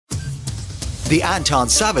The Anton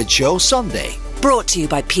Savage Show Sunday. Brought to you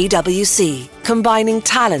by PwC. Combining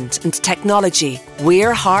talent and technology,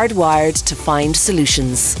 we're hardwired to find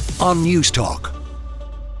solutions. On News Talk.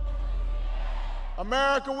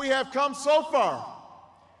 America, we have come so far.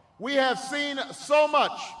 We have seen so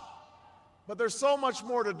much, but there's so much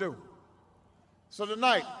more to do. So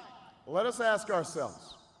tonight, let us ask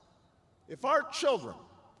ourselves, if our children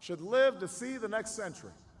should live to see the next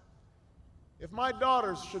century, if my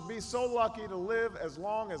daughters should be so lucky to live as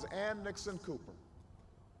long as Ann Nixon Cooper,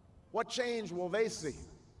 what change will they see?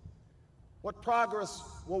 What progress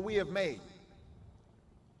will we have made?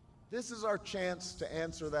 This is our chance to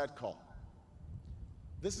answer that call.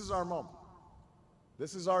 This is our moment.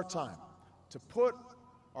 This is our time to put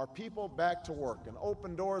our people back to work and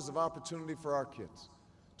open doors of opportunity for our kids,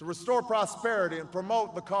 to restore prosperity and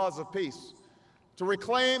promote the cause of peace, to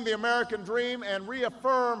reclaim the American dream and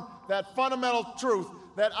reaffirm that fundamental truth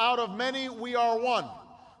that out of many we are one,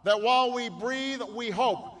 that while we breathe, we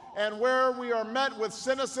hope, and where we are met with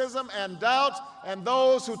cynicism and doubt and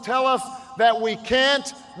those who tell us that we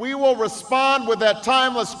can't, we will respond with that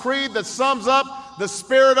timeless creed that sums up the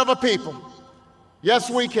spirit of a people.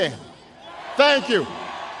 Yes, we can. Thank you.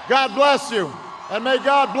 God bless you, and may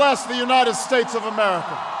God bless the United States of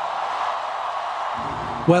America.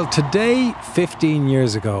 Well, today, 15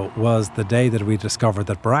 years ago, was the day that we discovered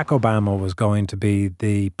that Barack Obama was going to be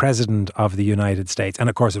the president of the United States. And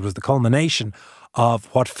of course, it was the culmination of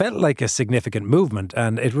what felt like a significant movement.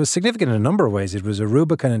 And it was significant in a number of ways. It was a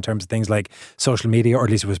Rubicon in terms of things like social media, or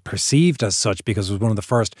at least it was perceived as such because it was one of the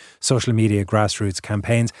first social media grassroots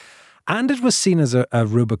campaigns. And it was seen as a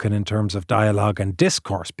Rubicon in terms of dialogue and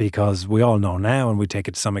discourse, because we all know now, and we take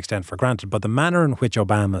it to some extent for granted, but the manner in which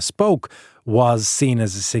Obama spoke was seen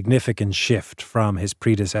as a significant shift from his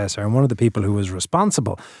predecessor. And one of the people who was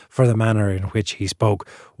responsible for the manner in which he spoke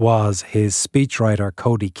was his speechwriter,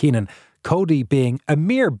 Cody Keenan. Cody being a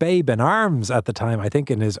mere babe in arms at the time, I think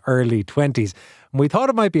in his early 20s. And we thought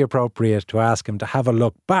it might be appropriate to ask him to have a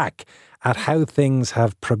look back at how things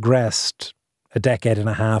have progressed a decade and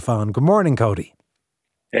a half on. Good morning, Cody.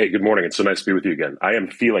 Hey, good morning. It's so nice to be with you again. I am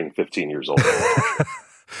feeling 15 years old.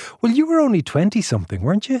 Well, you were only 20-something,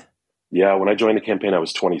 weren't you? Yeah, when I joined the campaign, I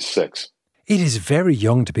was 26. It is very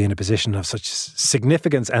young to be in a position of such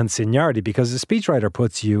significance and seniority, because the speechwriter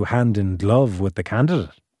puts you hand in glove with the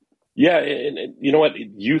candidate. Yeah, and you know what?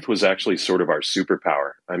 Youth was actually sort of our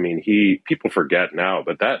superpower. I mean, people forget now,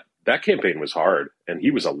 but that campaign was hard, and he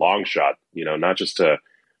was a long shot, not just to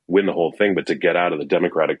win the whole thing, but to get out of the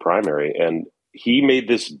Democratic primary. And he made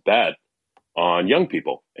this bet on young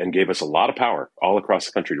people and gave us a lot of power all across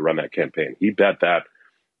the country to run that campaign. He bet that,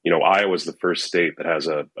 Iowa's the first state that has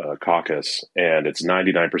a caucus, and it's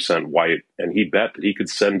 99% white. And he bet that he could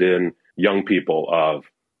send in young people of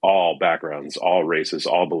all backgrounds, all races,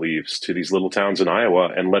 all beliefs to these little towns in Iowa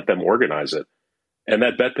and let them organize it. And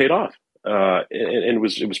that bet paid off. And it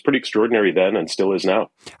was pretty extraordinary then, and still is now.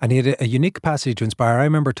 And he had a unique capacity to inspire. I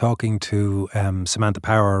remember talking to Samantha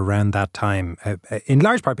Power around that time, in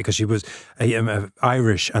large part because she was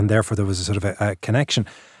Irish, and therefore there was a sort of a connection.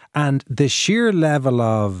 And the sheer level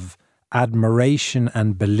of admiration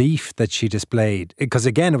and belief that she displayed, because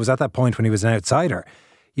again, it was at that point when he was an outsider,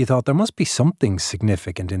 you thought there must be something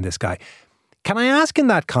significant in this guy. Can I ask in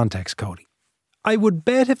that context, Cody? I would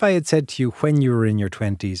bet if I had said to you when you were in your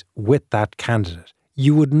 20s with that candidate,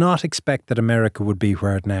 you would not expect that America would be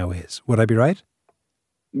where it now is. Would I be right?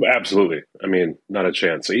 Absolutely. I mean, not a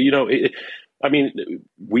chance. We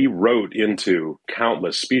wrote into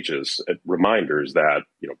countless speeches reminders that,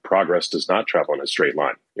 progress does not travel in a straight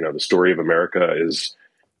line. The story of America is,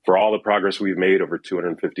 for all the progress we've made over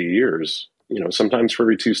 250 years, sometimes for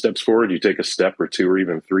every 2 steps forward, you take a step or 2 or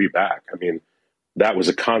even 3 back. I mean, that was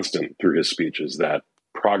a constant through his speeches, that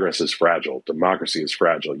progress is fragile, democracy is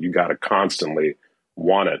fragile. You got to constantly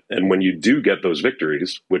want it. And when you do get those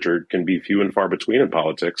victories, which can be few and far between in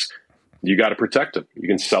politics, you got to protect them. You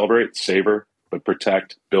can celebrate, savor, but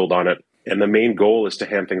protect, build on it. And the main goal is to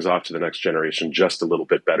hand things off to the next generation just a little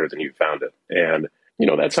bit better than you found it. And,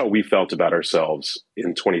 that's how we felt about ourselves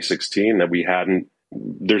in 2016, that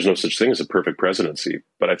there's no such thing as a perfect presidency,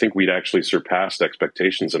 but I think we'd actually surpassed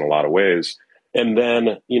expectations in a lot of ways. And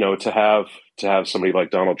then, to have somebody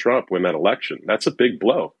like Donald Trump win that election, that's a big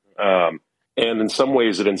blow. And in some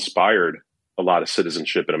ways, it inspired a lot of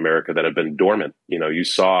citizenship in America that had been dormant. You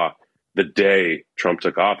saw the day Trump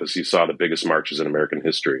took office, you saw the biggest marches in American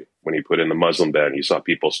history. When he put in the Muslim ban, you saw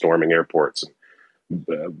people storming airports, and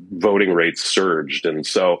voting rates surged. And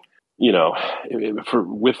so,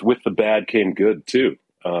 with the bad came good too.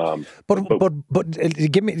 But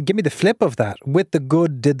give me the flip of that. With the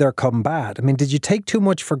good, did there come bad? I mean, did you take too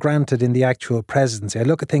much for granted in the actual presidency? I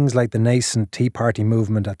look at things like the nascent Tea Party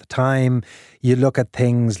movement at the time. You look at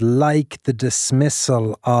things like the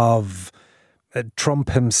dismissal of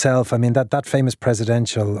Trump himself. I mean, that famous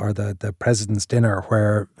presidential or the president's dinner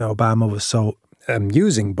where Obama was so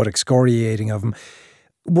amusing but excoriating of him.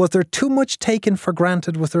 Was there too much taken for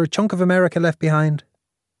granted? Was there a chunk of America left behind?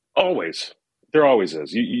 Always. There always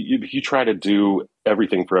is. You try to do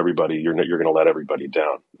everything for everybody, you're going to let everybody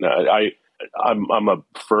down. Now, I'm a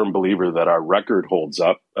firm believer that our record holds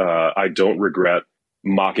up. I don't regret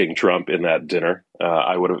mocking Trump in that dinner.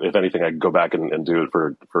 I would have, if anything, I'd go back and do it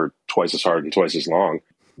for twice as hard and twice as long.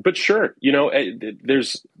 But sure,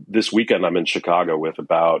 there's this weekend I'm in Chicago with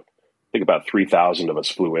about 3,000 of us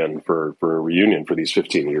flew in for a reunion for these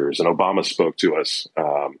 15 years. And Obama spoke to us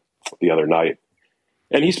the other night.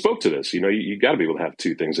 And he spoke to this. You got to be able to have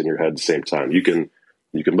two things in your head at the same time. You can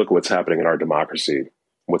look at what's happening in our democracy,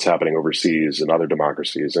 what's happening overseas in other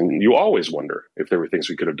democracies. And you always wonder if there were things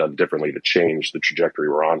we could have done differently to change the trajectory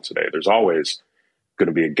we're on today. There's always going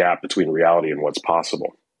to be a gap between reality and what's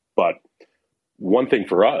possible. But one thing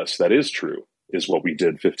for us that is true is what we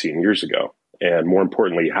did 15 years ago. And more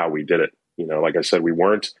importantly, how we did it. Like I said, we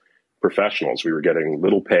weren't professionals. We were getting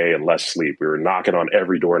little pay and less sleep. We were knocking on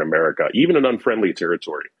every door in America, even in unfriendly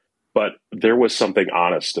territory. But there was something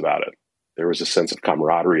honest about it. There was a sense of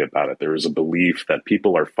camaraderie about it. There was a belief that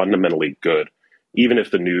people are fundamentally good, even if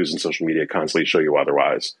the news and social media constantly show you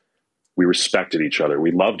otherwise. We respected each other.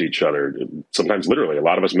 We loved each other. Sometimes literally, a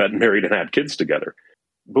lot of us met and married and had kids together.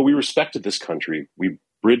 But we respected this country. We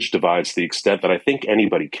bridged divides to the extent that I think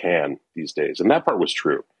anybody can these days. And that part was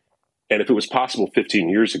true. And if it was possible 15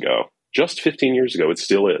 years ago, just 15 years ago, it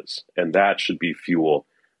still is. And that should be fuel.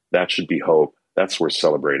 That should be hope. That's worth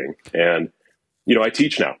celebrating. And, I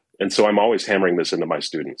teach now. And so I'm always hammering this into my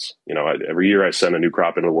students. Every year I send a new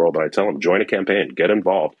crop into the world and I tell them, join a campaign, get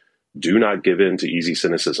involved. Do not give in to easy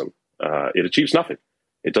cynicism. It achieves nothing.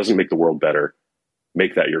 It doesn't make the world better.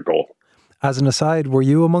 Make that your goal. As an aside, were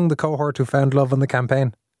you among the cohort who found love in the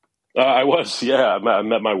campaign? I was, yeah. I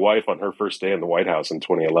met my wife on her first day in the White House in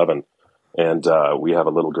 2011. And we have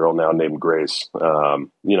a little girl now named Grace.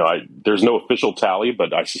 There's no official tally,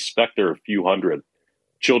 but I suspect there are a few hundred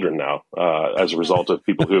children now as a result of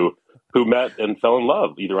people who met and fell in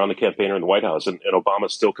love, either on the campaign or in the White House. And Obama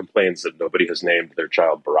still complains that nobody has named their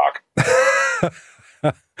child Barack.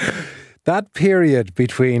 That period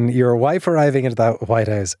between your wife arriving into the White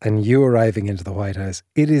House and you arriving into the White House,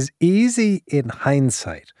 it is easy in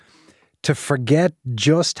hindsight to forget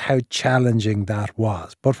just how challenging that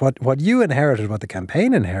was. But what you inherited, what the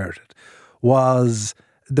campaign inherited, was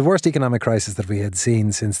the worst economic crisis that we had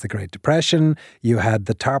seen since the Great Depression. You had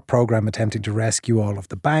the TARP program attempting to rescue all of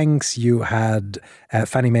the banks. You had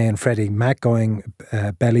Fannie Mae and Freddie Mac going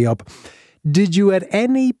belly up. Did you at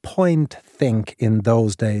any point think in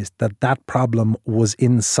those days that problem was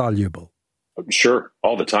insoluble? Sure,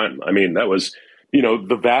 all the time. I mean, that was...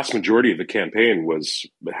 the vast majority of the campaign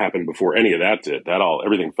happened before any of that did.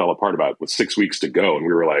 Everything fell apart about with 6 weeks to go. And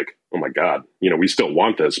we were like, oh my God, we still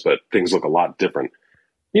want this, but things look a lot different.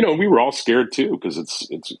 We were all scared too, because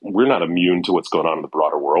we're not immune to what's going on in the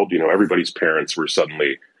broader world. Everybody's parents were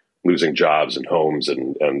suddenly losing jobs and homes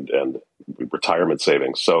and retirement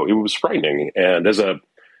savings. So it was frightening. And as a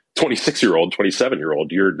 26-year-old,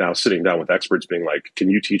 27-year-old, you're now sitting down with experts being like, can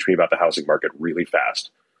you teach me about the housing market really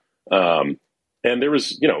fast? And there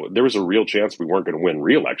was a real chance we weren't going to win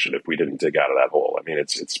re-election if we didn't dig out of that hole. I mean,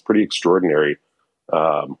 it's pretty extraordinary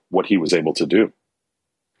what he was able to do.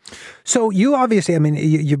 So you obviously, I mean,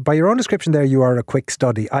 you by your own description there, you are a quick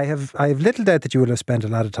study. I have little doubt that you will have spent a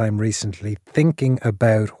lot of time recently thinking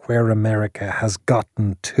about where America has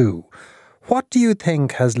gotten to. What do you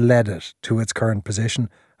think has led it to its current position,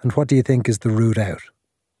 and what do you think is the route out?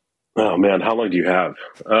 Oh man, how long do you have?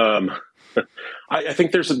 I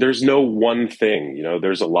think there's no one thing.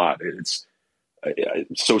 There's a lot.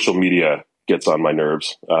 Social media gets on my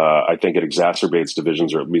nerves. I think it exacerbates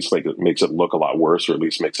divisions, or at least makes it look a lot worse, or at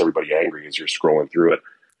least makes everybody angry as you're scrolling through it.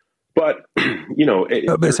 But,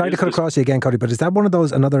 sorry to cut across you again, Cody, but is that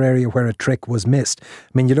another area where a trick was missed?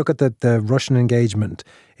 I mean, you look at the Russian engagement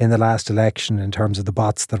in the last election in terms of the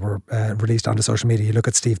bots that were released onto social media. You look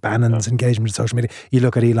at Steve Bannon's engagement in social media. You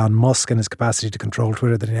look at Elon Musk and his capacity to control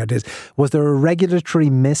Twitter that he now does. Was there a regulatory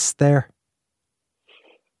miss there?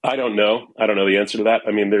 I don't know the answer to that.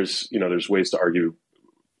 I mean, there's ways to argue.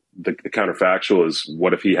 The counterfactual is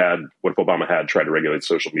what if Obama had tried to regulate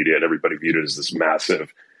social media and everybody viewed it as this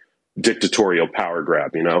massive dictatorial power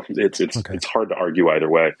grab? It's hard to argue either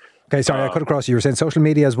way. Okay, sorry, I cut across you. You were saying social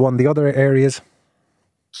media is one. The other areas?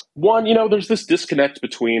 One, there's this disconnect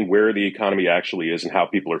between where the economy actually is and how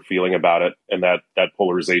people are feeling about it. And that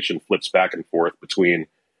polarization flips back and forth between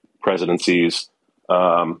presidencies.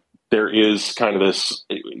 There is kind of this,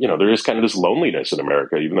 this loneliness in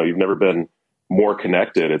America, even though you've never been more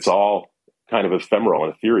connected. It's all kind of ephemeral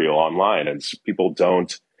and ethereal online, and people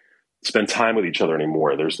don't spend time with each other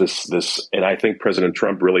anymore. There's this, and I think President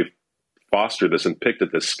Trump really fostered this and picked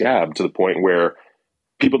at this scab to the point where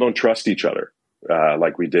people don't trust each other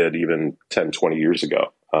like we did even 10, 20 years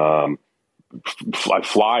ago. I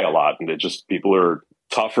fly a lot, and people are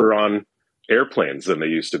tougher on airplanes than they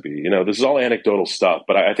used to be. This is all anecdotal stuff,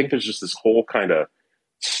 but I think there's just this whole kind of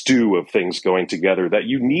stew of things going together that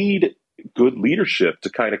you need good leadership to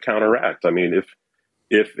kind of counteract. I mean,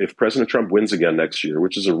 if President Trump wins again next year,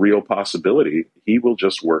 which is a real possibility, he will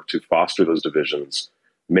just work to foster those divisions,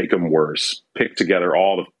 make them worse,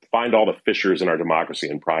 find all the fissures in our democracy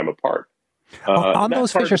and pry them apart. On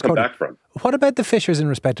those fissures, Cody, what about the fissures in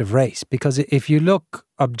respect of race? Because if you look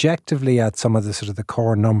objectively at some of the sort of the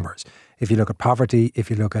core numbers, if you look at poverty,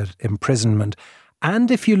 if you look at imprisonment,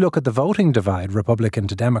 and if you look at the voting divide, Republican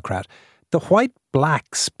to Democrat, the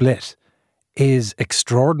white-black split is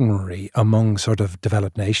extraordinary among sort of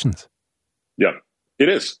developed nations. Yeah, it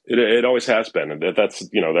is. It always has been. And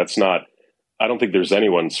that's not, I don't think there's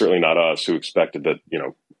anyone, certainly not us, who expected that,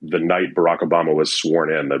 the night Barack Obama was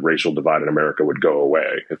sworn in, that racial divide in America would go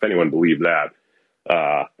away. If anyone believed that,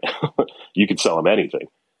 you could sell him anything.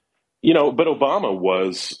 But Obama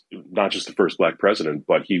was not just the first black president,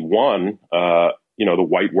 but he won, the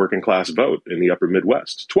white working class vote in the upper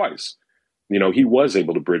Midwest twice. He was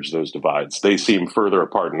able to bridge those divides. They seem further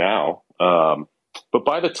apart now. But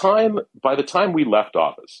by the time we left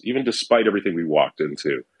office, even despite everything we walked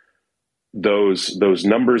into, those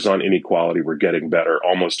numbers on inequality were getting better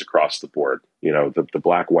almost across the board. The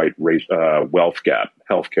black-white race, wealth gap,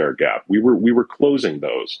 healthcare gap. We were closing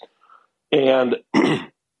those, and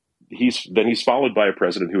he's followed by a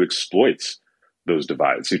president who exploits those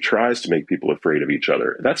divides, who tries to make people afraid of each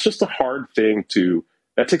other. That's just a hard thing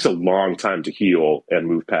that takes a long time to heal and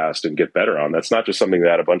move past and get better on. That's not just something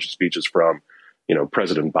that a bunch of speeches from,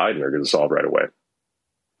 President Biden are going to solve right away.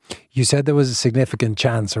 You said there was a significant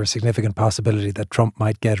chance or a significant possibility that Trump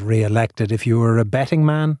might get re-elected. If you were a betting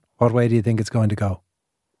man, what way do you think it's going to go?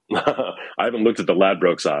 I haven't looked at the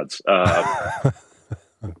Ladbrokes odds.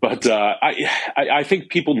 But I think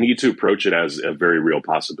people need to approach it as a very real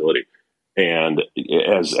possibility. And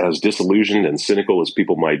as disillusioned and cynical as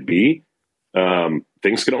people might be,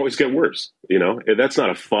 things can always get worse. That's not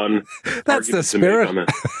a fun. That's the spirit.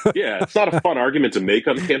 It's not a fun argument to make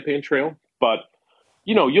on the campaign trail. But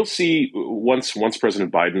you'll see once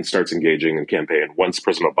President Biden starts engaging in campaign, once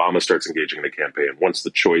President Obama starts engaging in the campaign, once the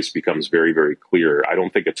choice becomes very, very clear. I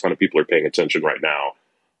don't think a ton of people are paying attention right now,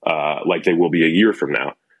 like they will be a year from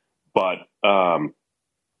now. But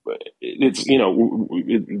it's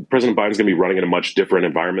President Biden's going to be running in a much different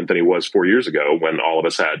environment than he was 4 years ago when all of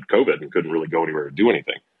us had COVID and couldn't really go anywhere to do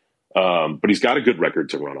anything. But he's got a good record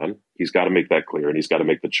to run on. He's got to make that clear, and he's got to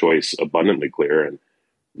make the choice abundantly clear. And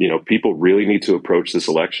people really need to approach this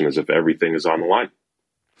election as if everything is on the line.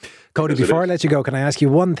 Cody, before I let you go, can I ask you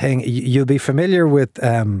one thing? You'll be familiar with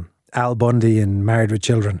Al Bundy in Married with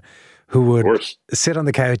Children, who would sit on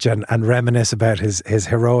the couch and reminisce about his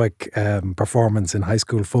heroic performance in high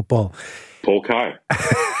school football. Paul Kai.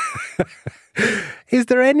 Is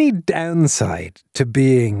there any downside to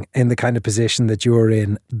being in the kind of position that you're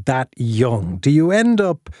in that young? Do you end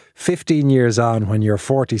up 15 years on when you're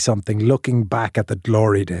 40-something looking back at the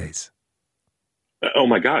glory days? Oh,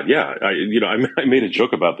 my God, yeah. I made a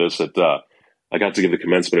joke about this that I got to give the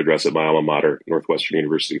commencement address at my alma mater, Northwestern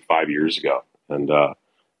University, 5 years ago. And,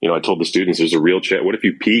 I told the students there's a real chance. What if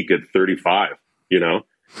you peak at 35,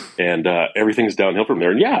 and everything's downhill from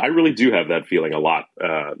there? And yeah, I really do have that feeling a lot.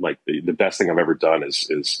 Like the best thing I've ever done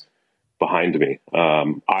is behind me.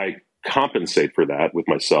 I compensate for that with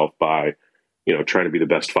myself by, trying to be the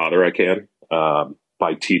best father I can,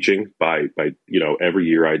 by teaching, by every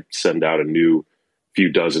year I send out a new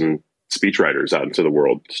few dozen speechwriters out into the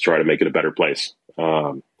world to try to make it a better place.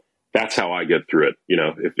 That's how I get through it.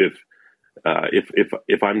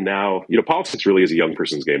 If I'm now, politics really is a young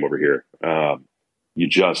person's game over here. You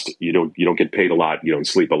don't get paid a lot. You don't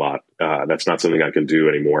sleep a lot. That's not something I can do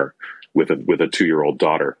anymore with a 2-year-old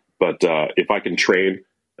daughter. But if I can train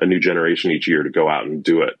a new generation each year to go out and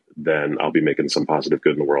do it, then I'll be making some positive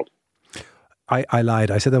good in the world. I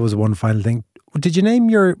lied. I said that was one final thing. Did you name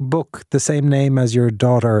your book the same name as your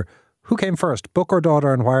daughter? Who came first, book or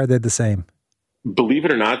daughter, and why are they the same? Believe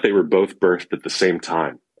it or not, they were both birthed at the same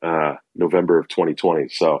time. November of 2020.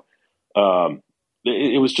 So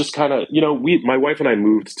it was just kind of, my wife and I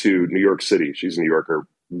moved to New York City. She's a New Yorker,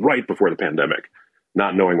 right before the pandemic,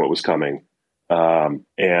 not knowing what was coming.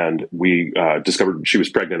 And we discovered she was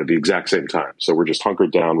pregnant at the exact same time. So we're just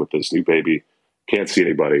hunkered down with this new baby. Can't see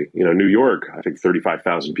anybody. New York, I think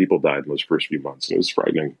 35,000 people died in those first few months. And it was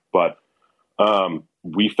frightening. But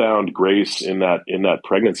we found grace in that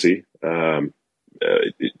pregnancy. It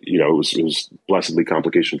was blessedly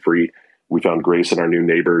complication free. We found grace in our new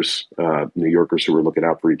neighbors, New Yorkers who were looking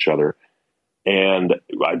out for each other. And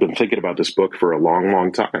I've been thinking about this book for a long,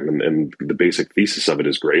 long time. And the basic thesis of it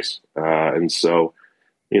is grace. And so,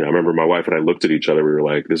 I remember my wife and I looked at each other. We were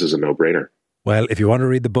like, this is a no-brainer. Well, if you want to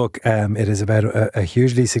read the book, it is about a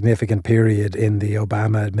hugely significant period in the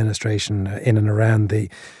Obama administration in and around the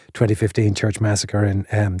 2015 church massacre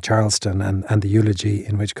in Charleston and the eulogy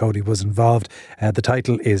in which Cody was involved. The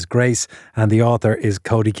title is Grace and the author is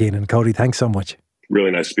Cody Keenan. Cody, thanks so much.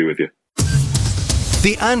 Really nice to be with you.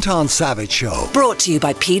 The Anton Savage Show. Brought to you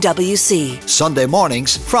by PwC. Sunday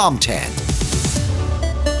mornings from 10.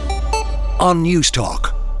 On News Talk.